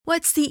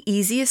What's the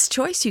easiest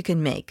choice you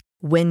can make?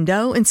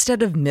 Window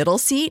instead of middle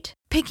seat?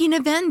 Picking a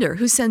vendor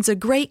who sends a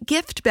great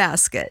gift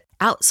basket?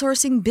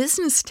 Outsourcing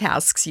business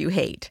tasks you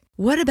hate?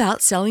 What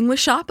about selling with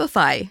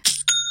Shopify?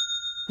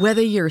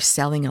 Whether you're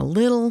selling a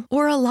little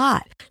or a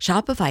lot,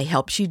 Shopify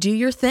helps you do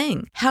your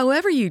thing,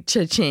 however you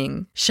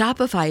cha-ching.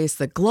 Shopify is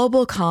the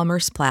global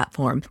commerce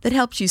platform that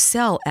helps you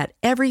sell at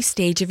every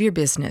stage of your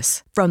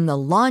business. From the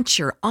launch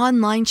your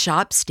online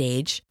shop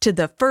stage to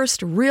the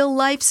first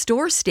real-life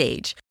store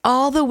stage,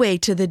 all the way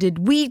to the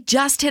did we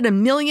just hit a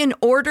million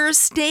orders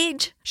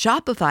stage?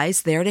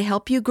 Shopify's there to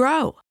help you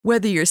grow.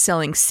 Whether you're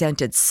selling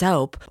scented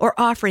soap or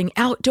offering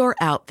outdoor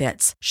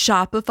outfits,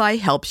 Shopify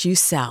helps you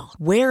sell.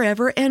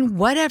 Wherever and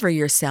whatever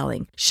you're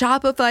selling,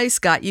 Shopify's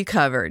got you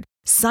covered.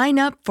 Sign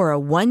up for a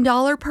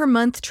 $1 per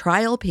month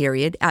trial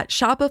period at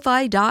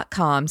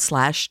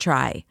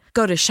shopify.com/try.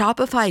 Go to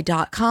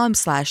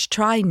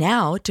shopify.com/try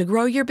now to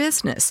grow your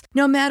business,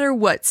 no matter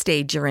what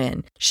stage you're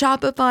in.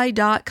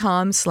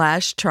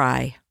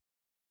 Shopify.com/try.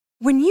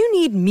 When you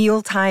need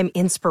mealtime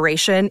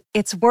inspiration,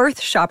 it's worth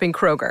shopping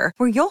Kroger,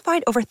 where you'll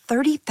find over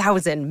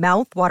 30,000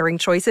 mouth-watering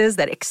choices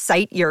that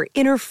excite your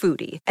inner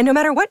foodie. And no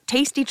matter what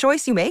tasty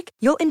choice you make,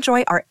 you'll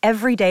enjoy our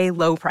everyday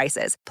low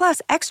prices,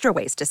 plus extra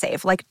ways to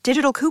save, like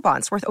digital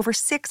coupons worth over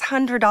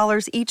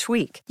 $600 each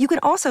week. You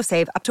can also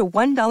save up to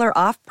 $1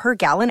 off per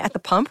gallon at the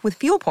pump with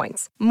fuel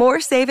points.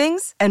 More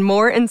savings and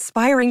more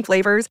inspiring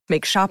flavors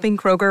make shopping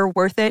Kroger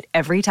worth it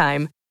every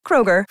time.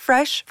 Kroger,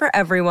 fresh for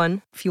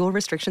everyone. Fuel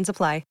restrictions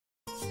apply.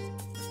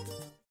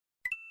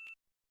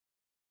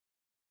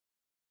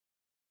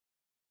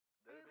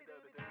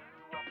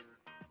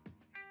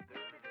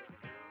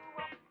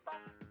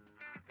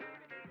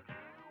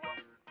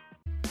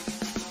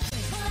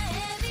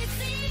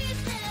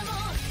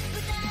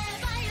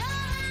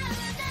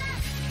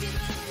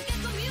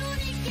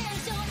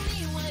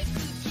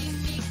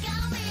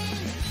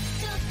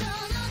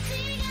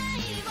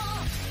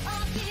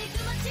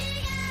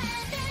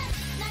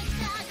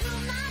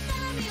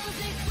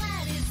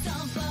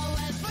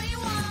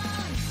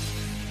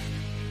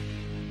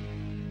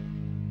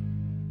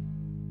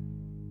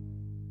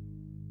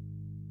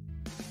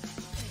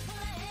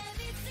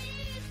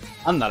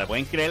 Ándale,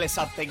 pueden creer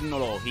esa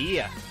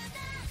tecnología.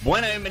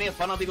 Bueno, bienvenidos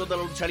fanáticos de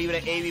la lucha libre.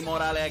 Eddie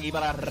Morales aquí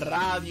para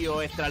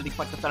Radio Estelar,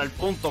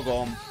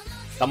 DispactoEstelar.com.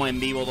 Estamos en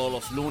vivo todos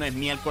los lunes,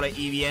 miércoles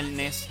y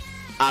viernes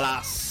a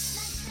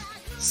las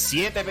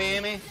 7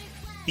 p.m.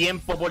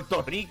 tiempo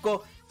Puerto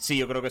Rico. Sí,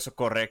 yo creo que eso es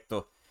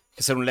correcto. Hay que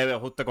hacer un leve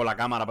ajuste con la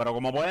cámara, pero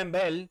como pueden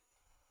ver,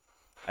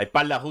 hay un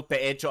par de ajustes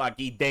hechos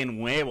aquí de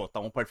nuevo.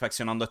 Estamos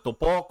perfeccionando esto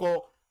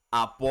poco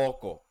a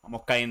poco.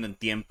 Vamos cayendo en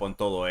tiempo en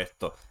todo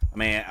esto.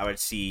 A ver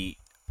si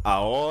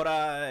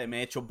ahora me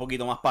he hecho un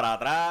poquito más para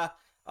atrás.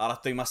 Ahora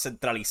estoy más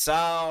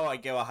centralizado. Hay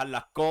que bajar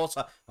las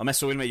cosas. Vamos a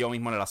subirme yo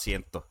mismo en el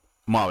asiento.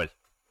 Vamos a ver.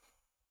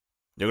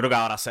 Yo creo que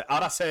ahora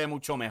se ve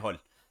mucho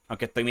mejor.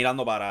 Aunque estoy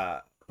mirando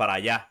para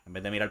allá en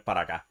vez de mirar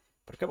para acá.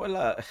 Porque pues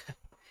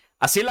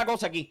así es la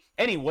cosa aquí.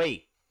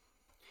 Anyway.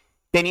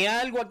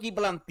 Tenía algo aquí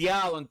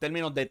planteado en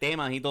términos de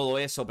temas y todo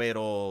eso.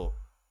 Pero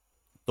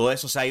todo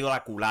eso se ha ido a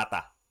la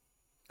culata.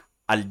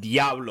 Al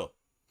diablo.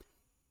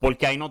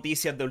 Porque hay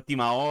noticias de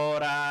última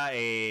hora,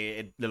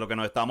 de lo que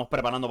nos estábamos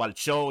preparando para el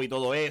show y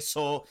todo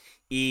eso.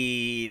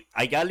 Y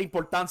hay que darle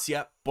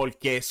importancia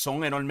porque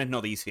son enormes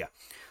noticias.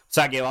 O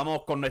sea que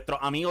vamos con nuestros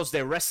amigos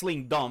de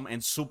Wrestling Dome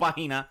en su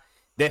página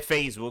de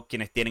Facebook,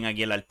 quienes tienen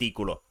aquí el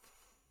artículo.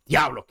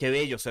 Diablo, qué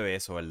bello se ve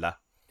eso, ¿verdad?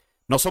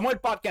 No somos el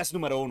podcast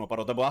número 1,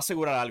 pero te puedo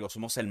asegurar algo,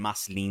 somos el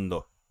más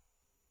lindo.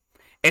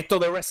 Esto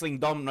de Wrestling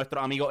Dome,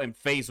 nuestros amigos en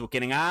Facebook,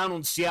 quienes han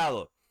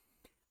anunciado,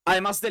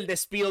 además del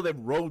despido de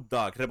Road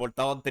Dogg,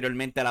 reportado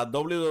anteriormente a la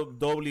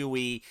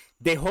WWE,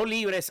 dejó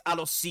libres a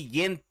los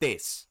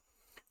siguientes: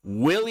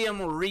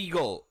 William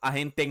Regal,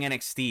 agente en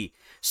NXT;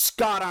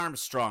 Scott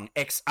Armstrong,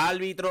 ex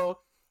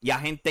árbitro y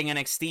agente en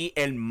NXT,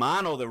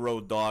 hermano de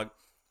Road Dogg;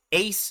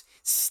 Ace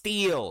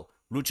Steel,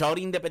 luchador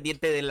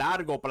independiente de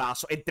largo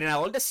plazo,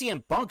 entrenador de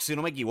CM Punk, si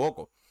no me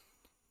equivoco,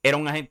 era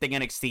un agente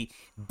en NXT;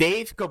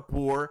 Dave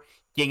Kapoor,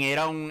 quien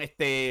era un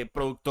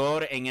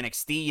productor en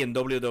NXT y en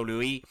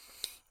WWE;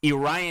 y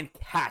Ryan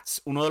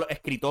Katz, uno de los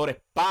escritores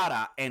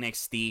para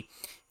NXT.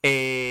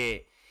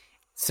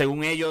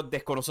 Según ellos,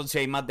 desconocen si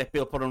hay más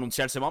despidos por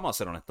anunciarse. Vamos a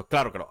ser honestos,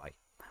 claro que los hay.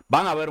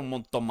 Van a haber un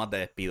montón más de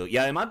despidos. Y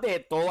además de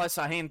toda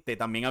esa gente,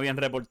 también habían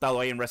reportado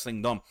ahí en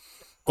Wrestling Dome,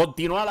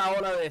 continúa la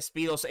ola de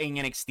despidos en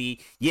NXT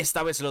y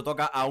esta vez lo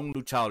toca a un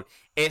luchador.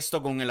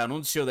 Esto con el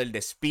anuncio del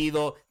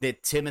despido de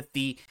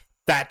Timothy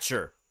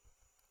Thatcher,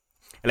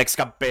 el ex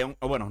campeón.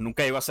 Bueno,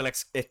 nunca llegó a ser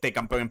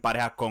campeón en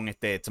pareja con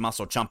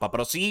Tommaso Ciampa,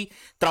 pero sí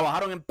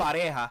trabajaron en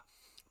pareja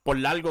por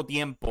largo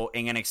tiempo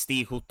en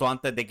NXT, justo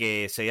antes de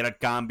que se diera el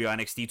cambio a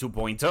NXT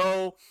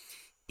 2.0.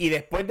 Y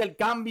después del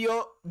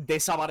cambio,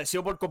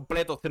 desapareció por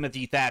completo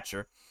Timothy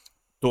Thatcher.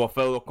 Tuvo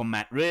feudos con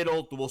Matt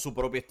Riddle, tuvo su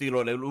propio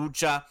estilo de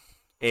lucha.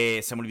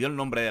 Se me olvidó el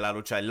nombre de la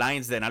lucha, el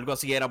Lions Den, algo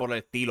así era por el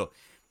estilo.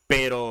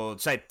 Pero, o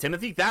sea,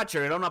 Timothy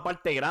Thatcher era una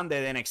parte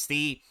grande de NXT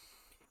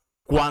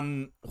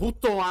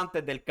justo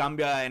antes del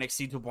cambio a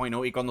NXT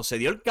 2.0, y cuando se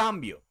dio el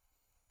cambio,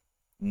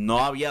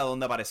 no había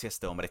dónde aparecía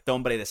este hombre. Este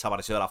hombre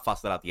desapareció de la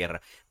faz de la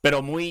tierra.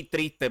 Pero muy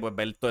triste pues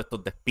ver todos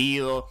estos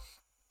despidos.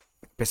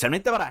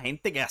 Especialmente para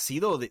gente que ha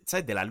sido,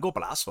 ¿sabes?, de largo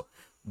plazo.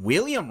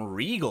 William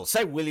Regal.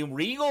 ¿Sabes? William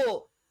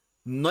Regal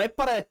no es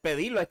para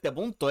despedirlo a este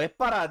punto. Es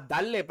para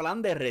darle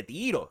plan de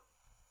retiro.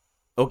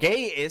 ¿Ok?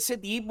 Ese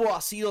tipo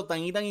ha sido tan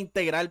y tan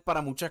integral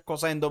para muchas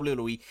cosas en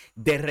WWE.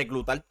 De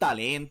reclutar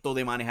talento,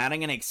 de manejar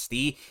en NXT.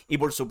 Y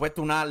por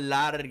supuesto una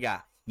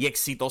larga y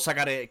exitosa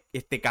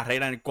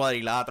carrera en el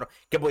cuadrilátero.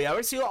 Que podía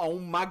haber sido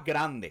aún más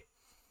grande.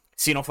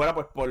 Si no fuera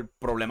pues por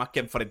problemas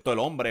que enfrentó el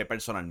hombre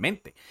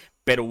personalmente.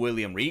 Pero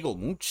William Regal,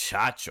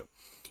 muchacho.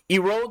 Y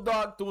Road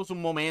Dogg tuvo sus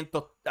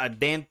momentos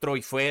adentro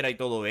y fuera y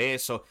todo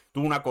eso.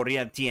 Tuvo una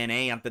corrida en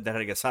TNA antes de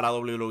regresar a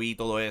WWE y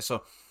todo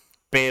eso.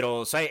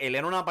 Pero, ¿sabes? Él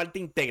era una parte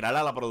integral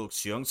a la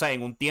producción. ¿Sabes?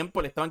 En un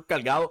tiempo él estaba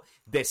encargado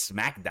de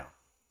SmackDown.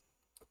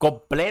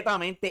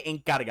 Completamente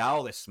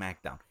encargado de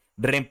SmackDown.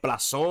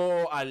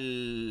 Reemplazó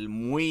al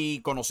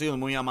muy conocido y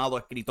muy amado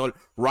escritor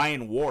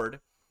Ryan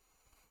Ward.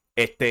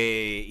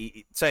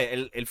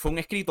 ¿Sabes? Él fue un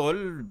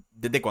escritor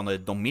desde cuando,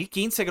 desde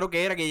 2015 creo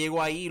que era que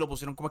llegó ahí y lo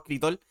pusieron como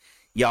escritor.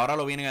 Y ahora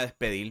lo vienen a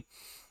despedir.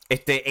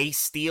 Ace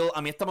Steel,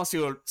 a mí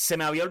se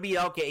me había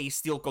olvidado que Ace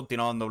Steel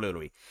continuaba en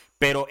WWE.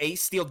 Pero Ace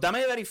Steel,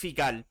 dame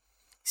verificar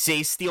si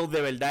Ace Steel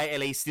de verdad es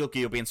el Ace Steel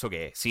que yo pienso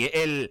que es. Si es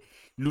el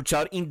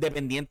luchador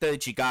independiente de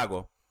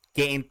Chicago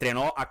que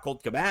entrenó a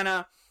Colt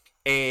Cabana.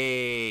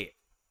 Sí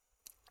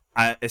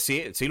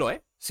lo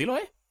es. Sí lo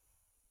es.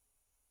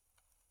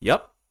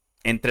 Yup.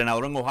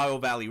 Entrenador en Ohio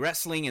Valley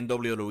Wrestling, en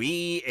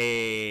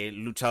WWE.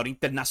 Luchador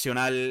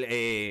internacional.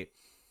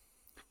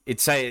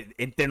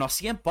 Entrenó a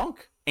CM Punk.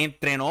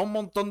 Entrenó a un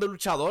montón de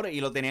luchadores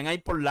y lo tenían ahí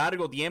por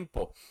largo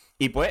tiempo.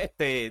 Y pues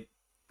le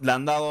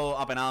han dado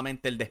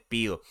apenadamente el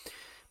despido.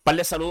 Par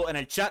de saludos en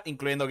el chat,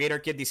 incluyendo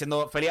Gator Kid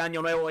diciendo feliz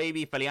año nuevo,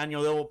 AB, feliz año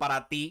nuevo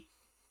para ti.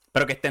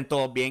 Espero que estén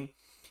todos bien.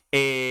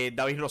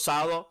 David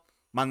Rosado,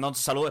 mandando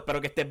saludos,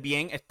 espero que estés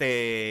bien.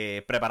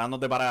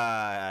 Preparándote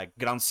para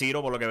Ground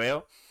Zero, por lo que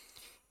veo.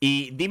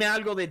 Y dime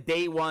algo de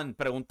Day One,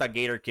 pregunta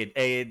Gator Kid.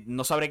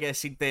 No sabré qué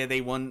decirte de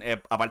Day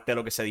One, aparte de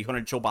lo que se dijo en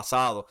el show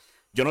pasado.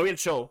 Yo no vi el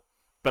show,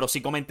 pero sí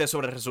comenté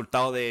sobre el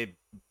resultado de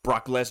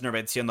Brock Lesnar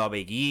venciendo a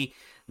Big E.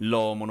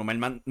 Lo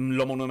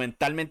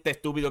monumentalmente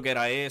estúpido que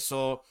era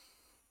eso.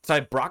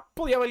 ¿Sabes? Brock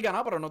podía haber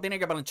ganado, pero no tiene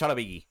que planchar a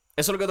Big E.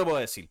 Eso es lo que te puedo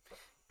decir.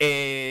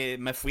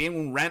 Me fui en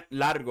un rant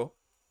largo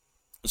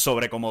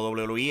sobre cómo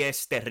WWE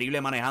es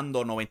terrible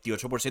manejando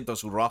 98% de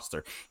su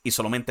roster y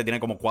solamente tiene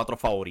como 4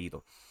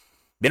 favoritos.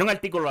 Viene un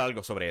artículo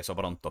largo sobre eso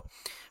pronto.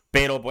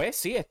 Pero pues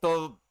sí,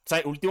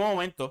 ¿sabes? Último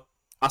momento,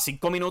 a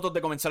 5 minutos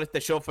de comenzar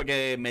este show fue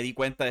que me di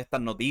cuenta de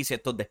estas noticias,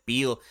 estos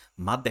despidos,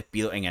 más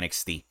despidos en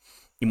NXT.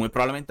 Y muy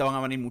probablemente van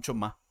a venir muchos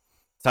más.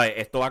 ¿Sabes?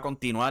 Esto va a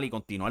continuar y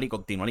continuar y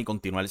continuar y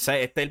continuar.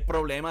 ¿Sabes? Este es el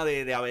problema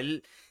de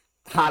haber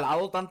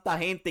jalado tanta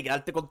gente y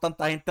quedarte con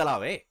tanta gente a la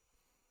vez.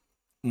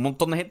 Un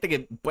montón de gente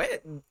que,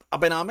 pues,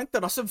 apenadamente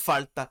no hacen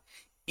falta.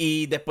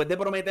 Y después de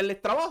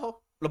prometerles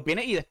trabajo, los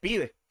viene y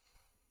despide.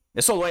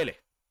 Eso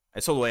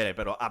duele,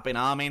 pero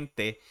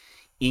apenadamente,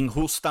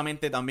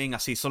 injustamente también,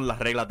 así son las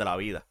reglas de la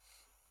vida.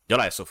 Yo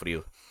las he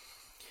sufrido.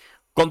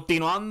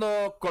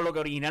 Continuando con lo que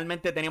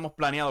originalmente teníamos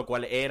planeado,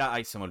 ¿cuál era?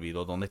 Ay, se me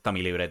olvidó. ¿Dónde está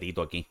mi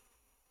libretito aquí?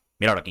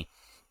 Mira ahora aquí.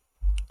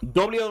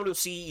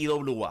 WWC y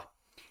WA.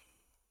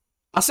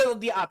 Hace 2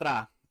 días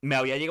atrás me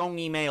había llegado un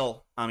email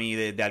a mí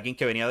de alguien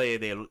que venía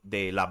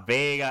de Las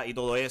Vegas y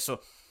todo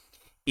eso.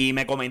 Y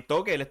me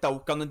comentó que él está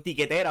buscando en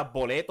tiqueteras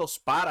boletos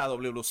para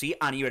WWC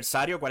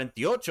Aniversario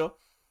 48.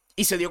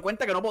 Y se dio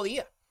cuenta que no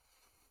podía.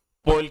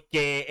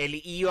 Porque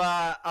él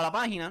iba a la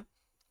página,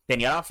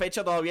 tenía la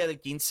fecha todavía del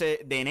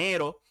 15 de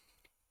enero.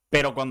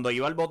 Pero cuando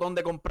iba al botón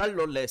de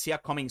comprarlo, le decía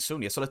Coming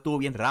Soon. Y eso le estuvo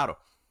bien raro.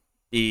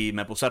 Y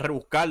me puse a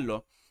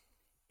rebuscarlo.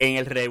 En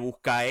el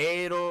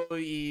rebuscaero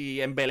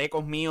y en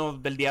velecos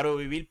míos del diario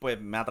vivir, pues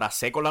me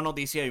atrasé con la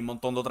noticia y un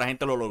montón de otra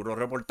gente lo logró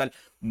reportar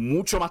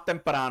mucho más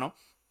temprano.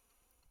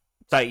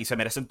 O sea, y se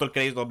merecen todo el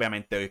crédito,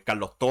 obviamente.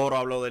 Carlos Toro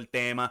habló del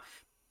tema.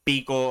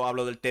 Pico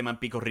habló del tema en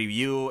Pico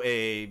Review.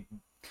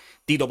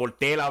 Tito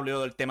Portela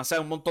habló del tema. O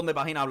sea, un montón de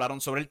páginas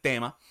hablaron sobre el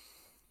tema.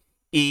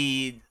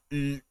 Y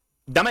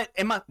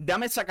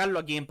déjame sacarlo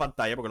aquí en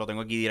pantalla, porque lo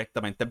tengo aquí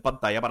directamente en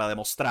pantalla para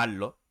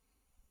demostrarlo.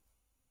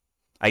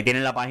 Ahí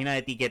tienen la página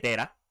de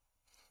tiquetera,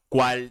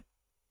 cual,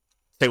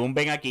 según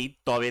ven aquí,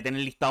 todavía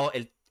tienen listado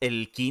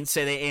el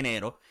 15 de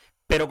enero.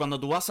 Pero cuando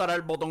tú vas a dar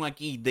el botón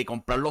aquí de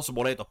comprar los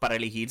boletos para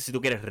elegir si tú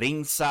quieres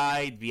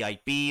ringside,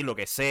 VIP, lo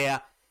que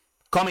sea,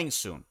 Coming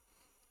Soon.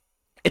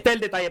 Este es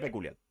el detalle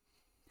peculiar.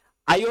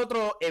 Hay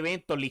otros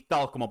eventos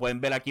listados, como pueden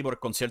ver aquí por el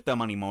concierto de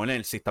Manny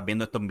Monel, si estás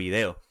viendo esto en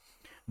video,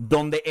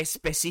 donde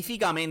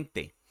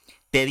específicamente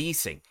te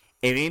dicen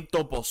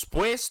evento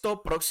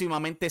pospuesto,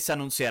 próximamente se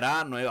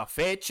anunciará nueva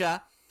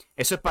fecha.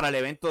 Eso es para el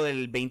evento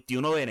del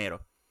 21 de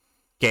enero,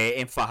 que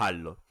es en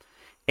Fajardo.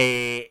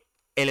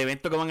 El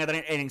evento que van a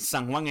tener en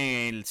San Juan,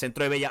 en el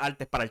Centro de Bellas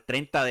Artes, para el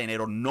 30 de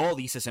enero, no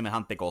dice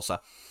semejante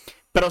cosa.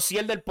 Pero sí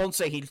el del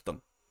Ponce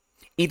Hilton.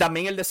 Y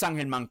también el de San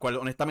Germán, cual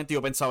honestamente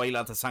yo pensaba ir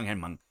a San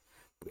Germán.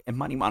 es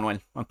Manny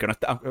Manuel, aunque no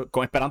está,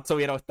 con esperanza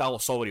hubiera estado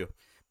sobrio.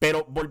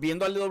 Pero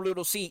volviendo al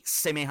WWC,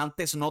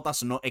 semejantes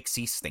notas no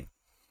existen.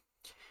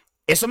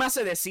 Eso me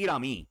hace decir a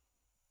mí,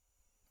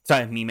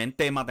 ¿sabes? Mi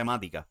mente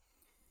matemática.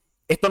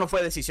 Esto no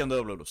fue decisión de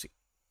WWC.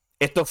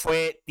 Esto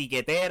fue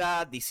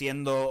tiquetera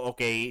diciendo,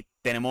 ok,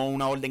 tenemos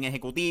una orden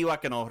ejecutiva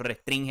que nos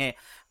restringe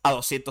a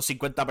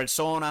 250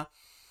 personas.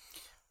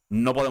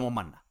 No podemos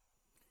más nada.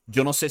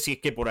 Yo no sé si es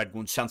que por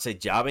algún chance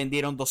ya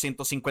vendieron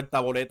 250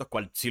 boletos,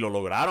 si lo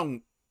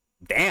lograron,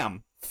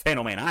 damn,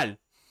 fenomenal.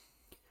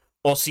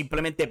 O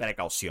simplemente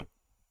precaución.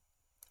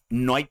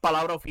 No hay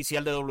palabra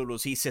oficial de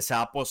WWC, se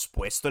ha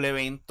pospuesto el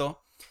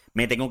evento.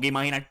 Me tengo que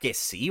imaginar que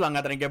sí van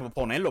a tener que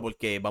posponerlo,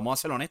 porque vamos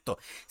a ser honestos.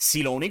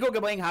 Si lo único que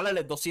pueden jalar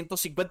es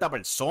 250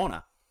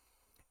 personas,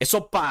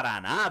 eso para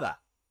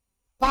nada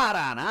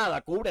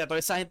cubre a toda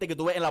esa gente que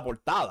tú ves en la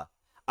portada.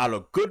 A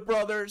los Good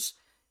Brothers,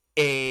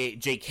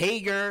 Jake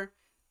Hager,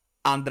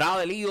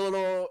 Andrade el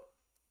ídolo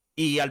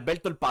y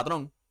Alberto el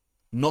patrón.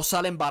 No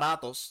salen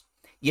baratos.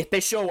 Y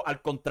este show,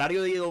 al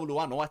contrario de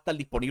IWA, no va a estar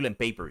disponible en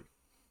pay-per-view.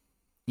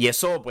 Y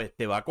eso, pues,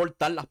 te va a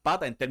cortar las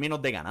patas en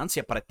términos de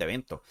ganancias para este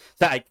evento. O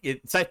sea,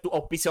 ¿sabes? Tus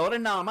auspiciadores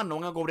nada más no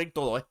van a cubrir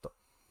todo esto.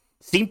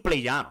 Simple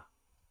y llano.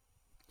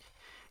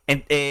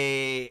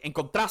 En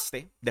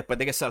contraste, después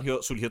de que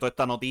surgió toda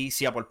esta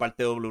noticia por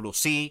parte de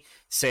WWC,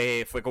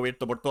 se fue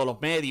cubierto por todos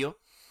los medios.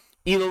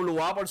 Y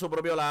WA, por su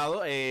propio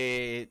lado,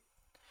 ahí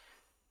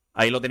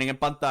lo tienen en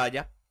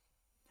pantalla.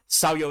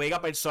 Savio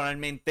Vega,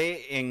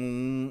 personalmente, en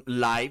un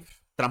live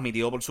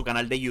transmitido por su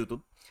canal de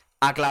YouTube,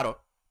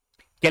 aclaró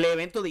que el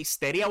evento de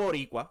Histeria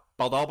Boricua,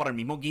 pautado para el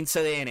mismo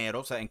 15 de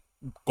enero, o sea,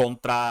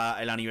 contra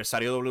el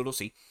aniversario de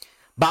WWC,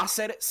 va a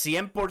ser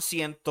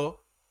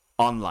 100%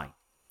 online.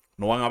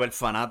 No van a haber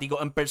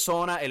fanáticos en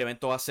persona, el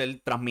evento va a ser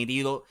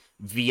transmitido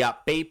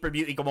vía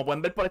pay-per-view. Y como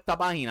pueden ver por esta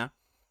página,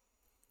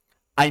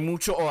 hay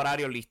muchos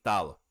horarios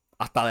listados,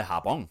 hasta de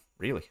Japón,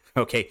 really.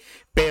 Okay.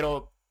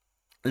 Pero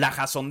la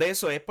razón de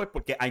eso es pues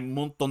porque hay un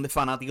montón de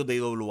fanáticos de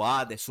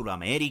IWA, de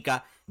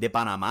Sudamérica, de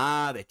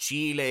Panamá, de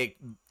Chile,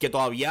 que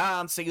todavía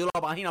han seguido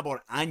la página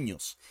por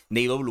años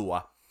de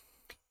IWA.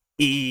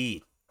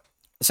 Y,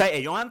 o sea,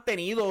 ellos han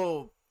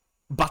tenido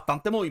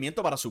bastante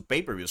movimiento para sus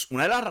pay-per-views.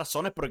 Una de las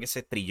razones por que se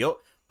estrelló,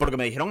 porque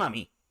me dijeron a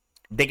mí,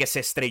 de que se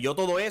estrelló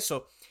todo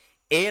eso,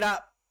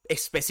 era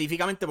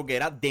específicamente porque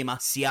era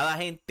demasiada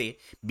gente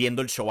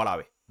viendo el show a la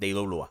vez de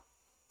IWA.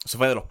 Eso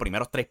fue de los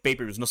primeros 3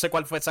 pay-per-views. No sé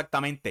cuál fue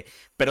exactamente,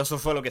 pero eso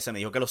fue lo que se me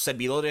dijo, que los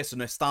servidores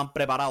no estaban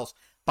preparados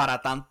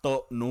para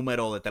tanto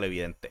número de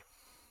televidentes.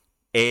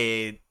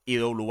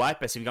 IWA,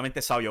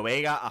 específicamente Savio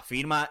Vega,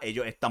 afirma,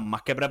 ellos están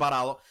más que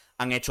preparados,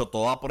 han hecho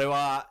toda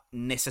prueba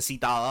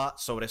necesitada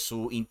sobre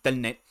su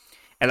internet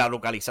en la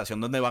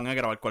localización donde van a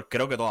grabar, cual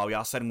creo que todavía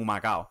va a ser en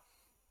Humacao.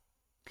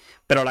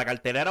 Pero la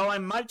cartelera va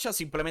en marcha,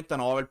 simplemente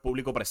no va a haber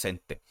público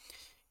presente.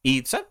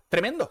 Y, ¿sabes?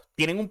 Tremendo.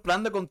 Tienen un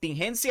plan de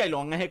contingencia y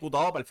lo han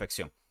ejecutado a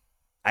perfección.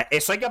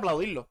 Eso hay que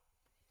aplaudirlo.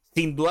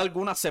 Sin duda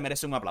alguna se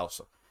merece un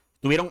aplauso.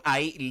 Estuvieron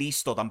ahí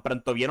listo. Tan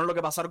pronto vieron lo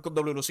que pasaron con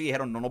WC y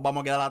dijeron, no nos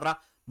vamos a quedar atrás,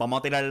 vamos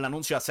a tirar el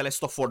anuncio y hacer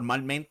esto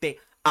formalmente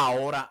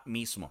ahora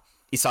mismo.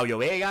 Y Savio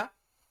Vega,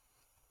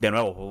 de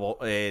nuevo,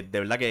 de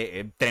verdad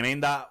que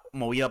tremenda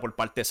movida por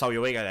parte de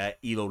Savio Vega de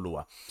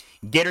IWA.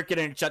 Gatorkid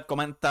en el chat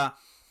comenta,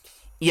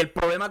 y el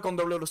problema con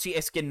WC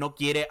es que no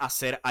quiere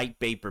hacer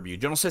iPay-per-view.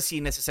 Yo no sé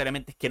si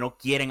necesariamente es que no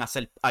quieren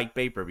hacer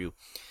iPay-per-view,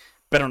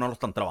 pero no lo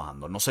están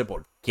trabajando. No sé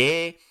por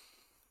qué.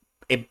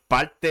 En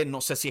parte,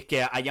 no sé si es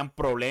que hayan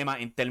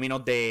problemas en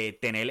términos de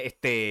tener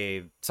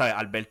 ¿sabes?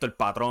 Alberto el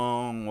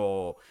patrón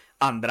o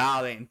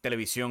Andrade en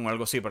televisión o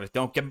algo así. Pero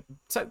tengo que,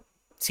 ¿sabes?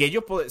 Si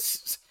ellos pueden,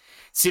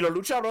 si los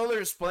Lucha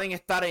Brothers pueden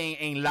estar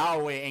en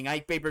Lao, en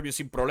iPay-per-view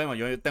sin problema,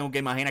 yo tengo que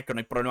imaginar que no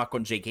hay problemas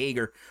con Jake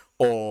Hager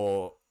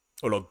o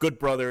los Good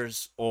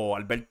Brothers o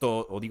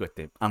Alberto, o digo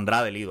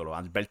Andrade el ídolo.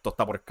 Alberto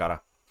está por el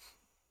cara.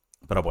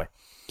 Pero pues.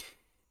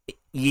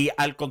 Y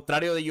al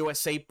contrario de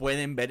USA,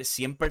 pueden ver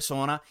 100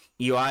 personas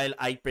y va el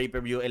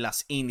iPay-per-view en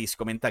las indies,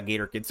 comenta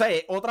Gatorkid. O sea,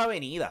 es otra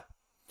avenida.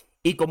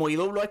 Y como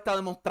IWA está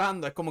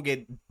demostrando, es como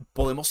que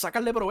podemos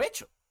sacarle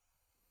provecho.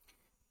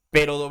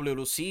 Pero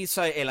WC,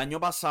 ¿sabes? El año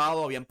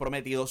pasado habían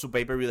prometido su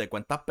pay-per-view de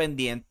cuentas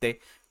pendientes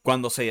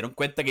cuando se dieron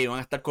cuenta que iban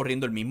a estar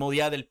corriendo el mismo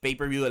día del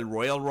pay-per-view del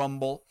Royal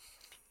Rumble.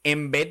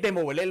 En vez de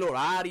moverle el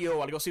horario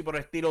o algo así por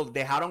el estilo,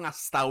 dejaron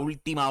hasta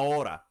última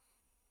hora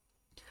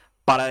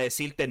para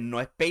decirte, no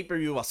es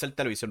pay-per-view, va a ser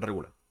televisión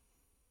regular.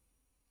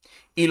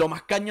 Y lo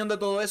más cañón de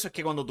todo eso es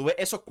que cuando tú ves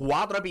esos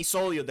 4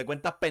 episodios de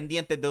cuentas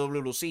pendientes de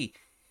WC,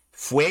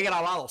 fue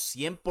grabado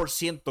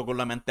 100% con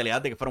la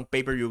mentalidad de que fuera un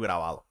pay-per-view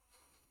grabado.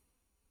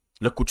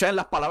 Lo escuchas en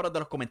las palabras de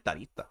los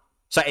comentaristas.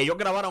 O sea, ellos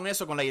grabaron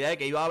eso con la idea de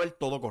que iba a haber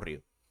todo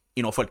corrido.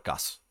 Y no fue el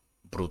caso.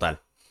 Brutal.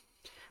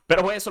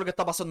 Pero pues eso es lo que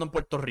está pasando en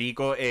Puerto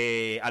Rico.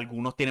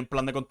 Algunos tienen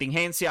plan de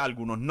contingencia,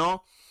 algunos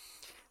no.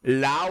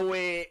 La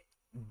UE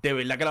de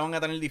verdad que la van a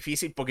tener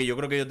difícil porque yo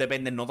creo que ellos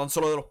dependen no tan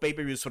solo de los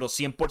pay-per-views, pero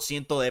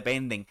 100%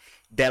 dependen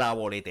de la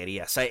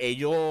boletería. O sea,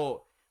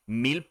 ellos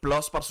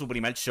 $1,000+ para su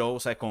primer show, o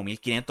sea, como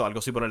 1,500, algo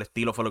así por el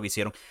estilo fue lo que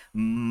hicieron.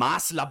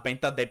 Más las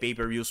ventas de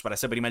pay-per-views para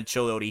ese primer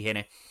show de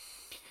Orígenes.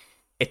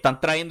 Están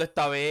trayendo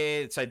esta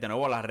vez, o sea, de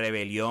nuevo, la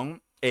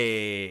rebelión.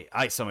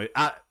 LAX,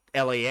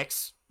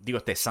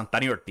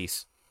 Santana y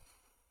Ortiz.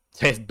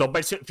 Es dos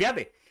versiones,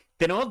 fíjate,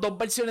 tenemos dos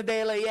versiones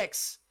de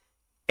LAX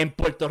en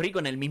Puerto Rico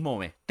en el mismo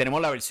mes.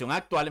 Tenemos la versión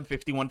actual en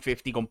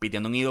 5150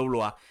 compitiendo en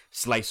IWA,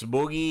 Slice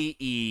Boogie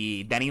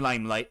y Danny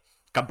Limelight,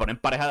 campeón en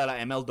pareja de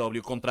la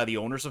MLW contra The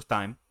Owners of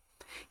Time.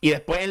 Y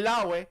después en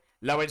la web,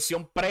 la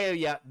versión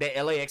previa de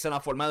LAX en la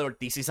forma de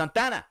Ortiz y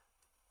Santana.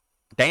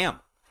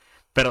 Damn.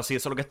 Pero sí,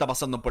 eso es lo que está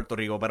pasando en Puerto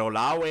Rico. Pero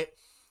la web,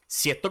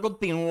 si esto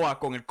continúa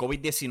con el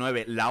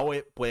COVID-19, la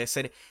web puede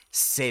ser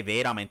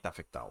severamente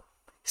afectado.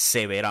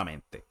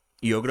 Severamente.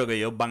 Y yo creo que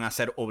ellos van a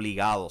ser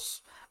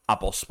obligados a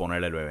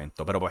posponer el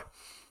evento. Pero pues,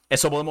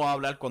 eso podemos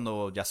hablar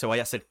cuando ya se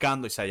vaya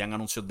acercando y se hayan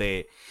anuncios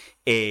de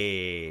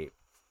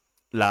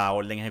la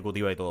orden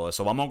ejecutiva y todo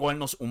eso. Vamos a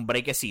cogernos un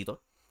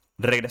brequecito.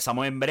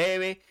 Regresamos en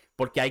breve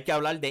porque hay que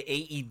hablar de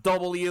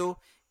AEW,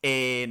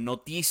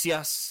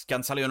 noticias que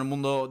han salido en el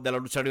mundo de la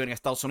lucha libre en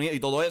Estados Unidos y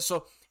todo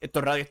eso. Esto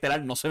es Radio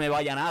Estelar, no se me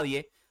vaya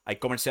nadie. Hay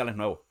comerciales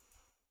nuevos.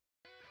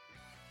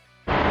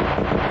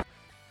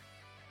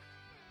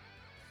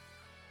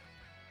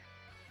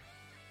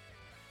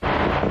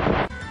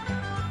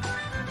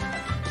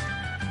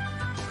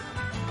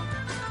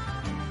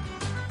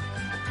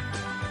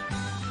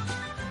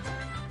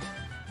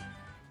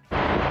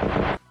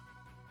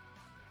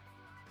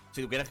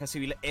 Si tú quieres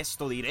recibir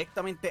esto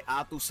directamente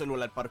a tu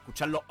celular para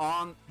escucharlo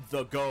on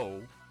the go,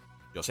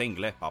 yo sé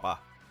inglés,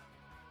 papá.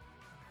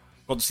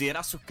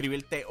 Considera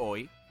suscribirte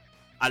hoy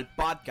al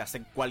podcast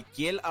en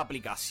cualquier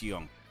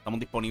aplicación. Estamos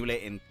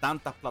disponibles en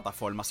tantas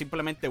plataformas.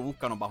 Simplemente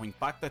búscanos bajo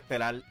Impacto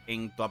Estelar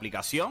en tu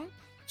aplicación.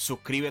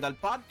 Suscríbete al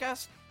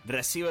podcast.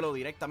 Recíbelo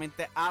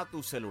directamente a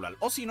tu celular.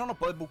 O si no, nos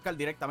puedes buscar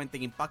directamente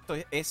en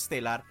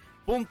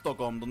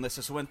impactoestelar.com, donde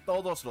se suben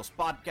todos los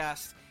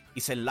podcasts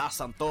y se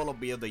enlazan todos los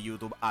videos de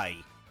YouTube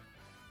ahí.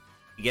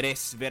 Si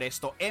quieres ver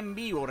esto en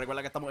vivo,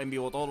 recuerda que estamos en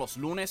vivo todos los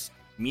lunes,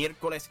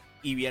 miércoles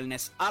y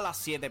viernes a las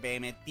 7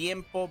 p.m.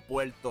 tiempo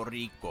Puerto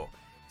Rico.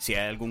 Si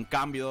hay algún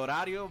cambio de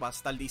horario, va a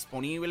estar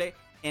disponible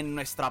en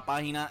nuestra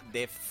página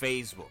de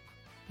Facebook.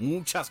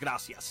 Muchas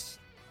gracias.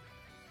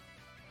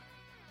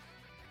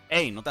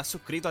 Hey, ¿no te has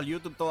suscrito al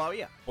YouTube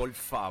todavía? Por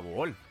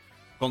favor,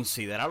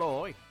 considéralo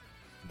hoy.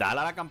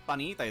 Dale a la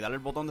campanita y dale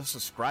el botón de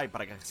subscribe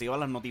para que recibas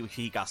las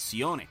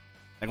notificaciones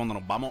de cuando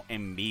nos vamos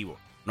en vivo.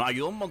 Nos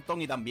ayuda un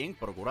montón y también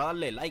procura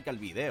darle like al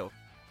video.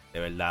 De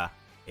verdad,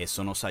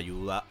 eso nos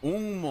ayuda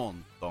un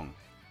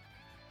montón.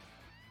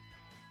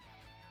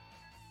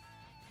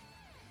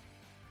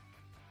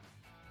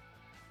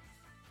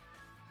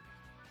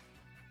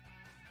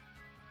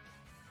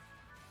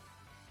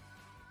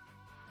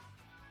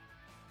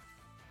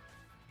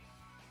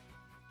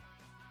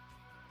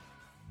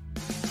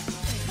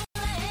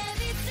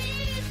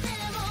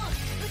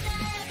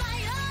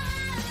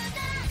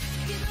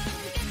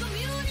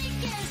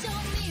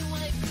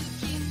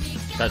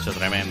 Chacho,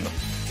 tremendo.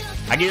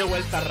 Aquí de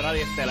vuelta a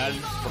Radio Estelar,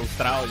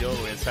 frustrado yo,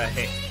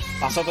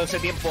 paso todo ese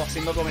tiempo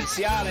haciendo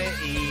comerciales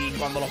y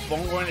cuando los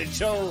pongo en el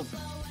show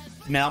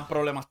me dan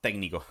problemas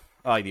técnicos.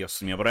 Ay,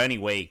 Dios mío, pero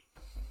anyway.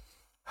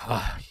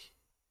 Ay.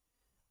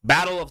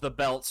 Battle of the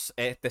Belts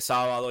este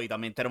sábado y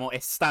también tenemos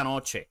esta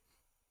noche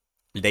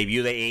el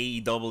debut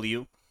de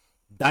AEW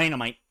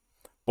Dynamite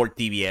por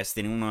TBS.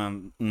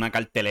 Tienen una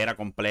cartelera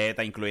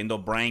completa incluyendo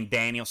Bryan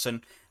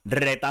Danielson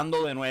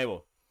retando de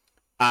nuevo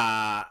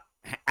a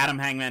Adam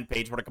Hangman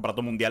Page por el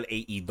campeonato mundial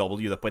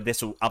AEW después de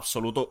su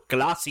absoluto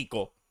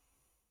clásico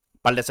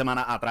un par de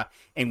semanas atrás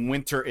en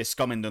Winter is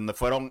Coming, donde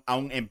fueron a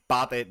un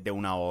empate de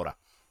 1 hora.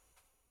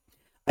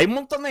 Hay un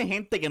montón de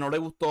gente que no le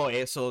gustó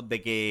eso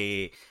de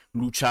que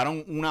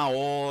lucharon 1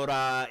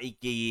 hora y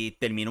que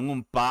terminó un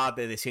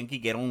empate. Decían que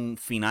era un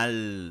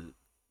final,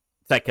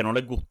 o sea, que no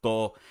les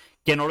gustó,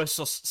 que no les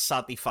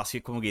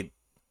satisfació. Como que,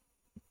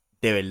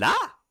 ¿de verdad?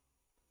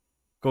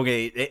 Como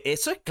que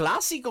eso es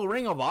clásico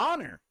Ring of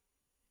Honor.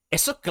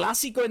 Eso es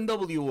clásico en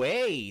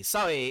NWA,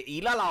 ¿sabes?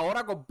 Ir a la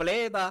hora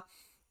completa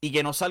y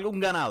que no salga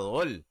un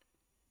ganador.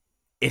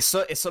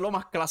 Eso es lo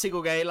más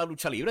clásico que hay en la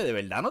lucha libre. ¿De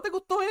verdad no te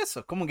gustó eso?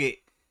 Es como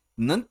que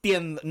no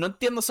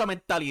entiendo esa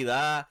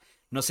mentalidad.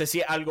 No sé si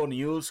es algo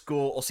new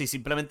school o si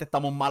simplemente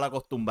estamos mal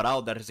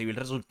acostumbrados de recibir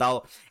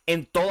resultados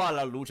en todas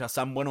las luchas,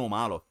 sean buenos o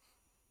malos.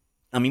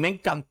 A mí me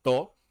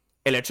encantó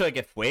el hecho de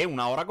que fue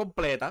 1 hora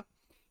completa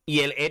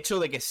y el hecho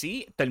de que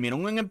sí, terminó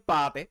en un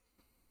empate.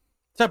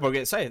 O sea,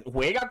 porque, ¿sabes?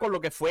 Juega con lo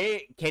que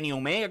fue Kenny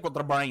Omega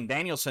contra Bryan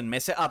Danielson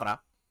meses atrás.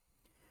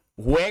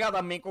 Juega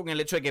también con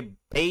el hecho de que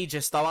Page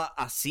estaba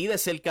así de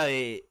cerca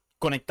de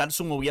conectar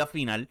su movida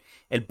final,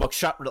 el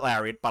Buckshot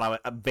Lariat,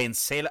 para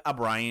vencer a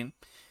Bryan.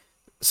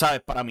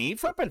 ¿Sabes? Para mí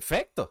fue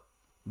perfecto.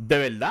 De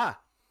verdad.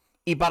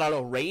 Y para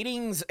los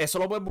ratings, eso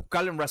lo puedes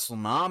buscar en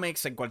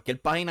WrestleNomics, en cualquier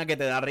página que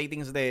te da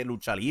ratings de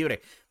lucha libre.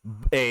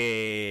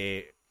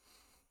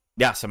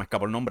 Ya, se me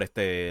escapó el nombre.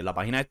 La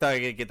página esta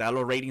que te da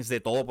los ratings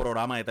de todo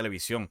programa de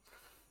televisión.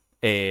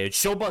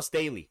 Showbuzz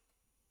Daily.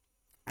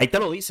 Ahí te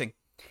lo dicen.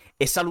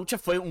 Esa lucha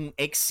fue un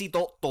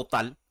éxito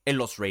total en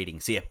los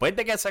ratings. Y después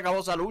de que se acabó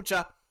esa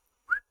lucha,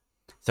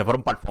 se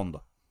fueron para el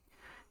fondo.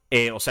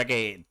 O sea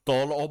que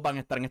todos los ojos van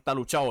a estar en esta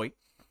lucha hoy.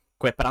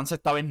 Con Esperanza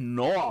esta vez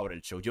no abre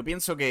el show. Yo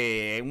pienso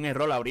que es un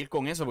error abrir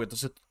con eso, porque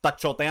entonces tú estás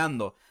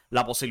choteando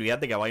la posibilidad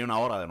de que vaya una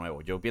hora de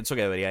nuevo. Yo pienso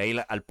que debería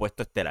ir al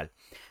puesto estelar.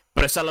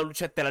 Pero esa es la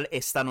lucha estelar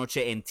esta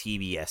noche en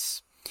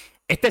TBS.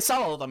 Este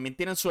sábado también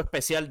tienen su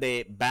especial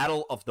de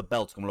Battle of the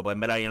Belts, como lo pueden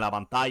ver ahí en la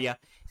pantalla.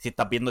 Si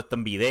estás viendo esto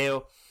en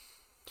video.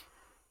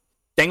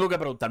 Tengo que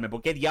preguntarme,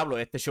 ¿por qué diablo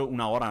es este show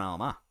una hora nada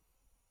más?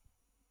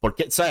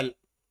 Porque, o sea,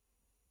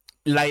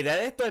 la idea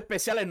de estos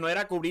especiales no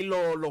era cubrir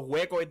los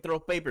huecos entre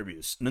los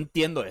pay-per-views. No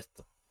entiendo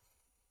esto.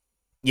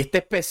 Y este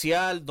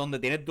especial donde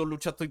tienes 2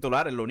 luchas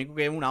titulares, lo único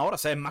que es una hora, o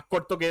sea, es más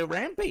corto que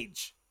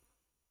Rampage.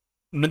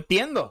 No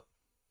entiendo.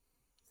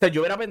 O sea,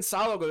 yo hubiera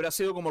pensado que hubiera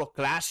sido como los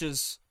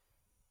clashes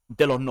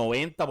de los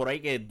 90 por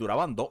ahí, que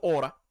duraban 2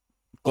 horas.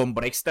 Con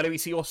breaks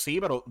televisivos sí,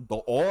 pero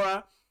 2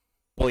 horas.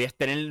 Podías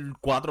tener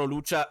 4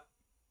 luchas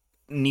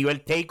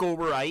nivel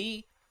takeover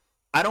ahí.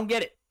 I don't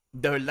get it.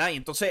 De verdad. Y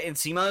entonces,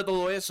 encima de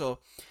todo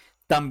eso,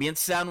 también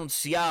se ha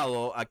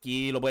anunciado,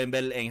 aquí lo pueden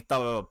ver en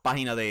esta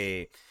página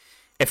de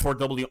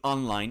F4W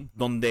Online,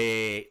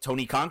 donde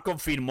Tony Khan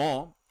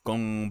confirmó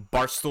con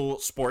Barstool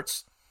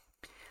Sports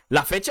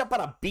la fecha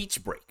para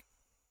Beach Break,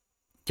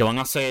 que van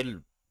a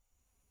ser,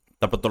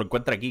 te lo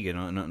encuentro aquí, que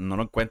no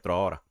lo encuentro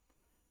ahora.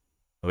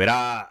 Lo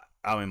hubiera,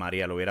 Ave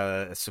María, lo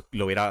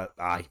hubiera,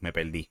 ay, me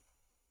perdí.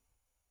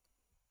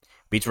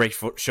 Beach Break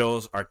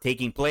shows are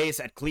taking place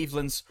at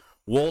Cleveland's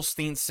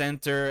Wolstein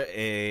Center.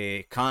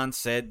 Khan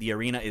said the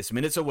arena is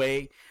minutes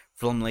away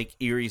from Lake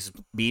Erie's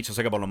beach. O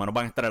sea que por lo menos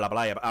van a estar en la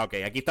playa. Ok,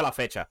 aquí está la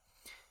fecha.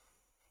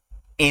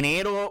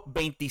 Enero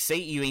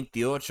 26 y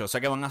 28. O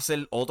sea que van a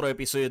hacer otros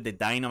episodios de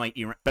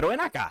Dynamite. Pero ven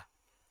acá.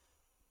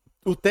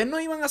 Ustedes no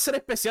iban a hacer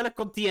especiales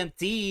con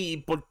TNT.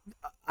 I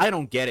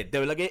don't get it. De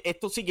verdad que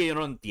esto sí que yo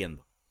no lo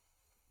entiendo.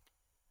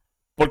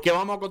 ¿Por qué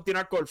vamos a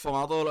continuar con el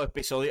formato de los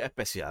episodios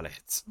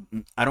especiales?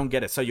 I don't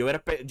get it. So, yo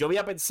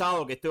había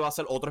pensado que esto iba a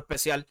ser otro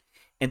especial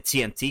en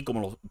TNT,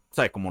 como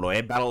lo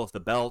es Battle of the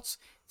Belts.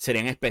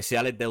 Serían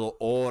especiales de 2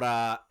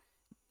 horas,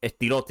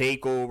 estilo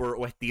Takeover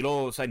o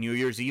estilo, o sea, New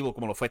Year's Eve,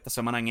 como lo fue esta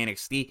semana en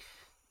NXT. I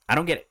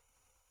don't get it.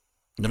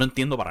 Yo no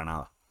entiendo para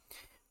nada.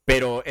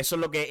 Pero eso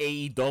es lo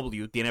que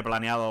AEW tiene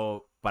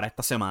planeado para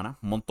esta semana.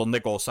 Un montón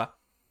de cosas.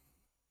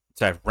 O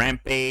sea,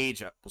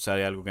 Rampage, puse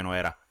algo que no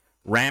era.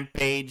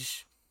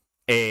 Rampage,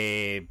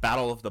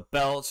 Battle of the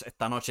Belts,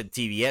 esta noche en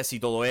TBS y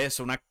todo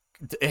eso.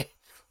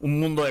 Un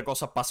mundo de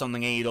cosas pasando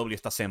en AEW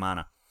esta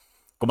semana.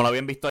 Como lo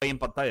habían visto ahí en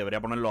pantalla, debería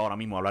ponerlo ahora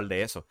mismo, hablar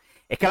de eso.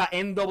 Es que la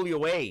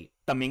NWA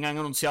también han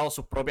anunciado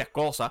sus propias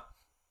cosas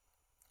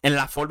en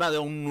la forma de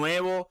un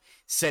nuevo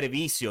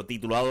servicio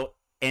titulado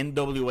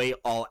NWA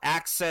All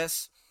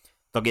Access.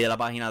 Esto aquí de la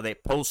página de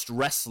Post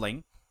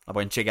Wrestling, la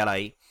pueden checar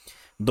ahí,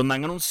 donde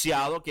han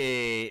anunciado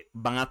que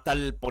van a estar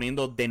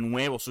poniendo de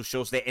nuevo sus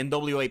shows de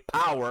NWA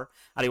Power,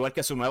 al igual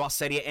que su nueva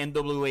serie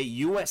NWA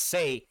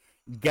USA,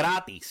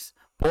 gratis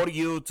por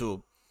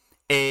YouTube,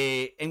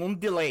 en un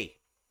delay,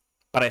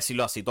 para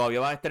decirlo así. Todavía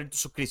vas a tener tu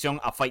suscripción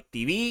a Fight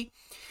TV,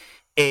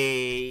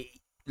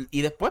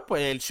 y después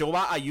pues el show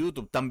va a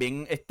YouTube.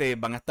 También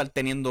van a estar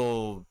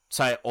teniendo,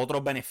 ¿sabes?,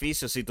 otros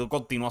beneficios si tú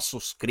continúas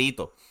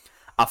suscrito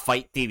a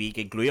Fight TV,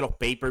 que incluye los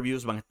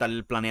pay-per-views. Van a estar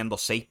planeando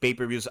 6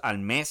 pay-per-views al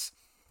mes,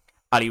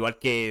 al igual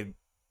que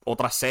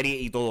otras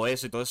series y todo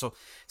eso. O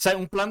sea,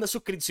 un plan de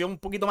suscripción un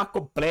poquito más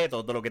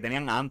completo de lo que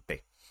tenían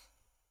antes.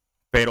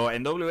 Pero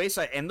NWA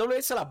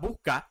se las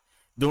busca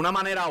de una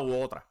manera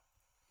u otra.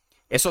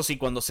 Eso sí,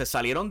 cuando se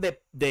salieron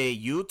de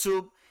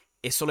YouTube,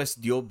 eso les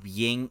dio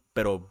bien,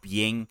 pero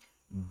bien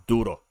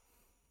duro.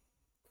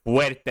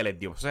 Fuerte les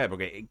dio. O sea,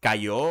 porque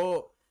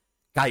cayó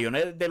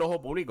del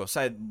ojo público. O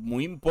sea,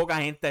 muy poca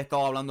gente ha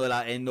estado hablando de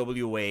la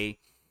NWA.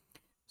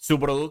 Su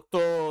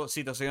producto,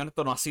 si te soy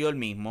honesto, no ha sido el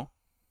mismo.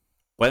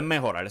 Pueden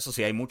mejorar, eso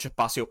sí, hay mucho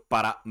espacio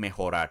para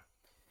mejorar.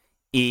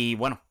 Y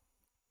bueno,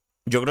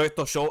 yo creo que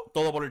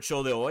todo por el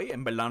show de hoy.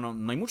 En verdad,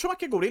 no hay mucho más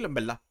que cubrir, en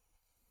verdad.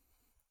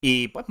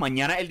 Y pues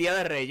mañana es el Día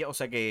de Reyes, o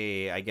sea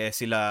que hay que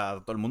decirle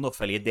a todo el mundo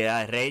feliz Día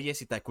de Reyes.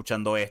 Si está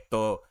escuchando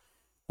esto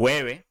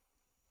jueves,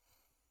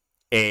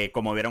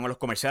 como vieron en los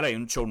comerciales, hay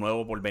un show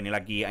nuevo por venir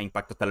aquí a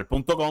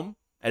ImpactoStellar.com.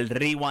 El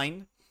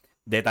Rewind,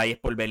 detalles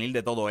por venir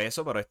de todo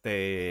eso, pero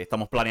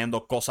estamos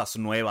planeando cosas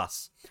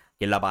nuevas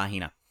aquí en la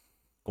página.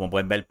 Como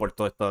pueden ver por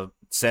todo este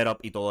setup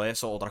y todo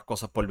eso, otras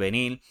cosas por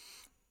venir.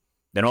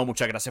 De nuevo,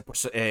 muchas gracias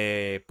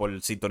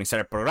por sintonizar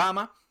el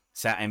programa,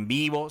 sea en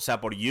vivo,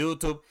 sea por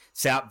YouTube,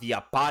 sea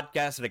vía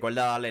podcast.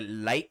 Recuerda darle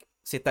like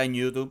si estás en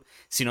YouTube.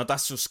 Si no te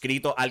has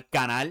suscrito al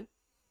canal,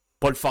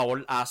 por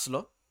favor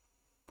hazlo.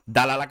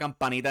 Dale a la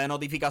campanita de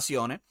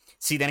notificaciones.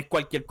 Si tienes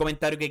cualquier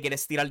comentario que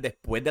quieres tirar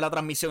después de la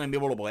transmisión en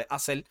vivo, lo puedes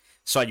hacer.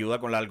 Eso ayuda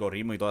con el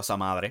algoritmo y toda esa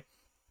madre.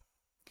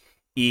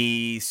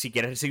 Y si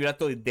quieres recibir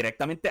esto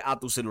directamente a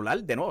tu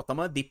celular, de nuevo,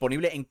 estamos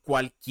disponibles en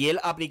cualquier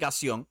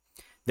aplicación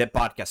de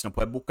podcast. Nos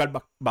puedes buscar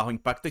bajo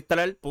Impacto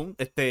Estelar,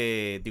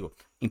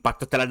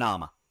 Impacto Estelar nada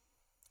más.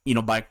 y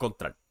nos va a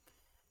encontrar.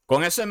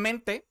 Con eso en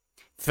mente,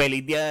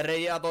 feliz Día de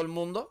Reyes a todo el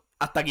mundo.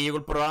 Hasta aquí llegó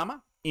el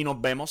programa y nos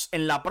vemos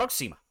en la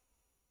próxima.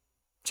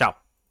 Chao.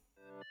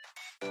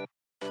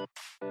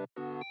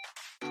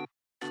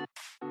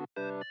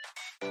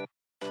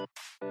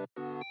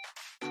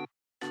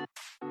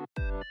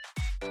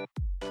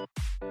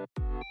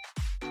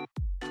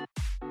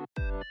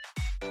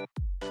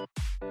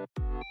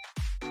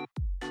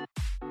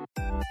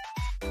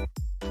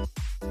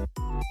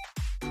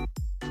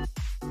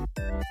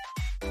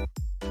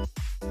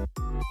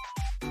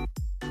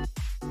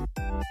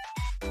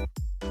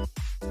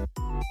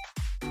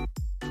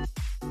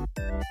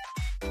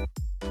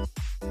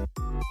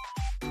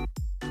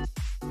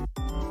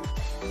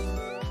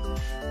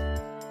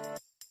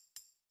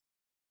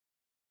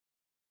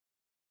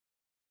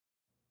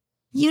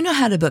 You know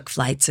how to book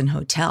flights and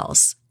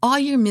hotels. All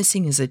you're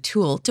missing is a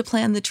tool to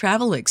plan the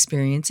travel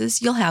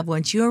experiences you'll have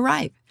once you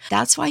arrive.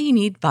 That's why you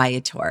need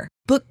Viator.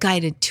 Book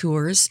guided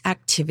tours,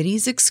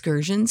 activities,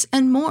 excursions,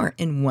 and more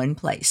in one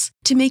place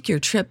to make your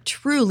trip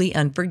truly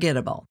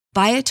unforgettable.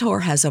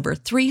 Viator has over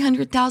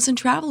 300,000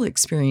 travel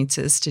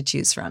experiences to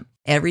choose from.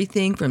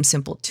 Everything from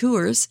simple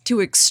tours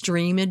to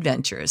extreme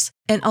adventures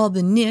and all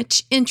the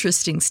niche,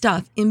 interesting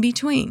stuff in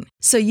between.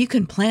 So you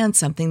can plan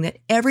something that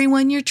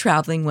everyone you're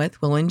traveling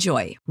with will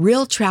enjoy.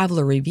 Real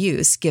traveler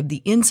reviews give the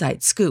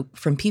inside scoop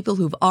from people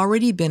who've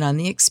already been on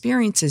the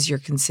experiences you're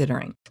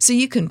considering. So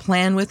you can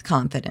plan with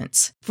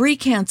confidence. Free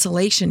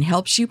cancellation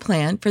helps you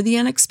plan for the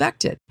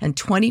unexpected. And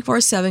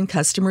 24/7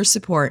 customer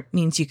support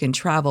means you can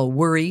travel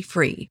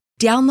worry-free.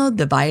 Download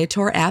the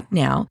Viator app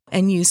now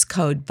and use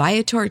code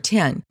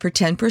Viator10 for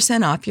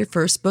 10% off your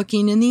first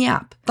booking in the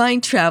app.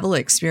 Find travel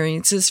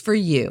experiences for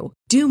you.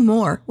 Do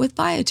more with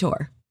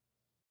Viator.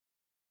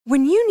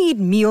 When you need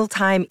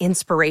mealtime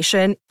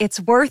inspiration,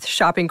 it's worth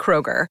shopping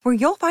Kroger, where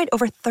you'll find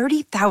over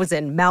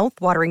 30,000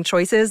 mouth-watering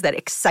choices that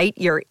excite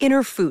your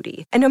inner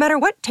foodie. And no matter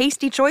what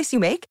tasty choice you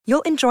make,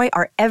 you'll enjoy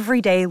our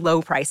everyday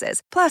low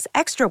prices, plus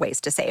extra ways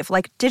to save,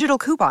 like digital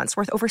coupons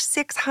worth over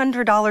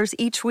 $600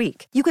 each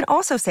week. You can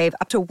also save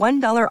up to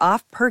 $1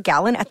 off per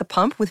gallon at the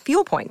pump with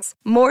fuel points.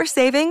 More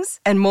savings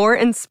and more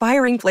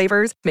inspiring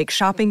flavors make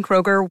shopping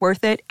Kroger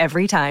worth it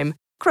every time.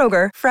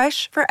 Kroger,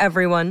 fresh for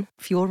everyone.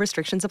 Fuel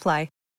restrictions apply.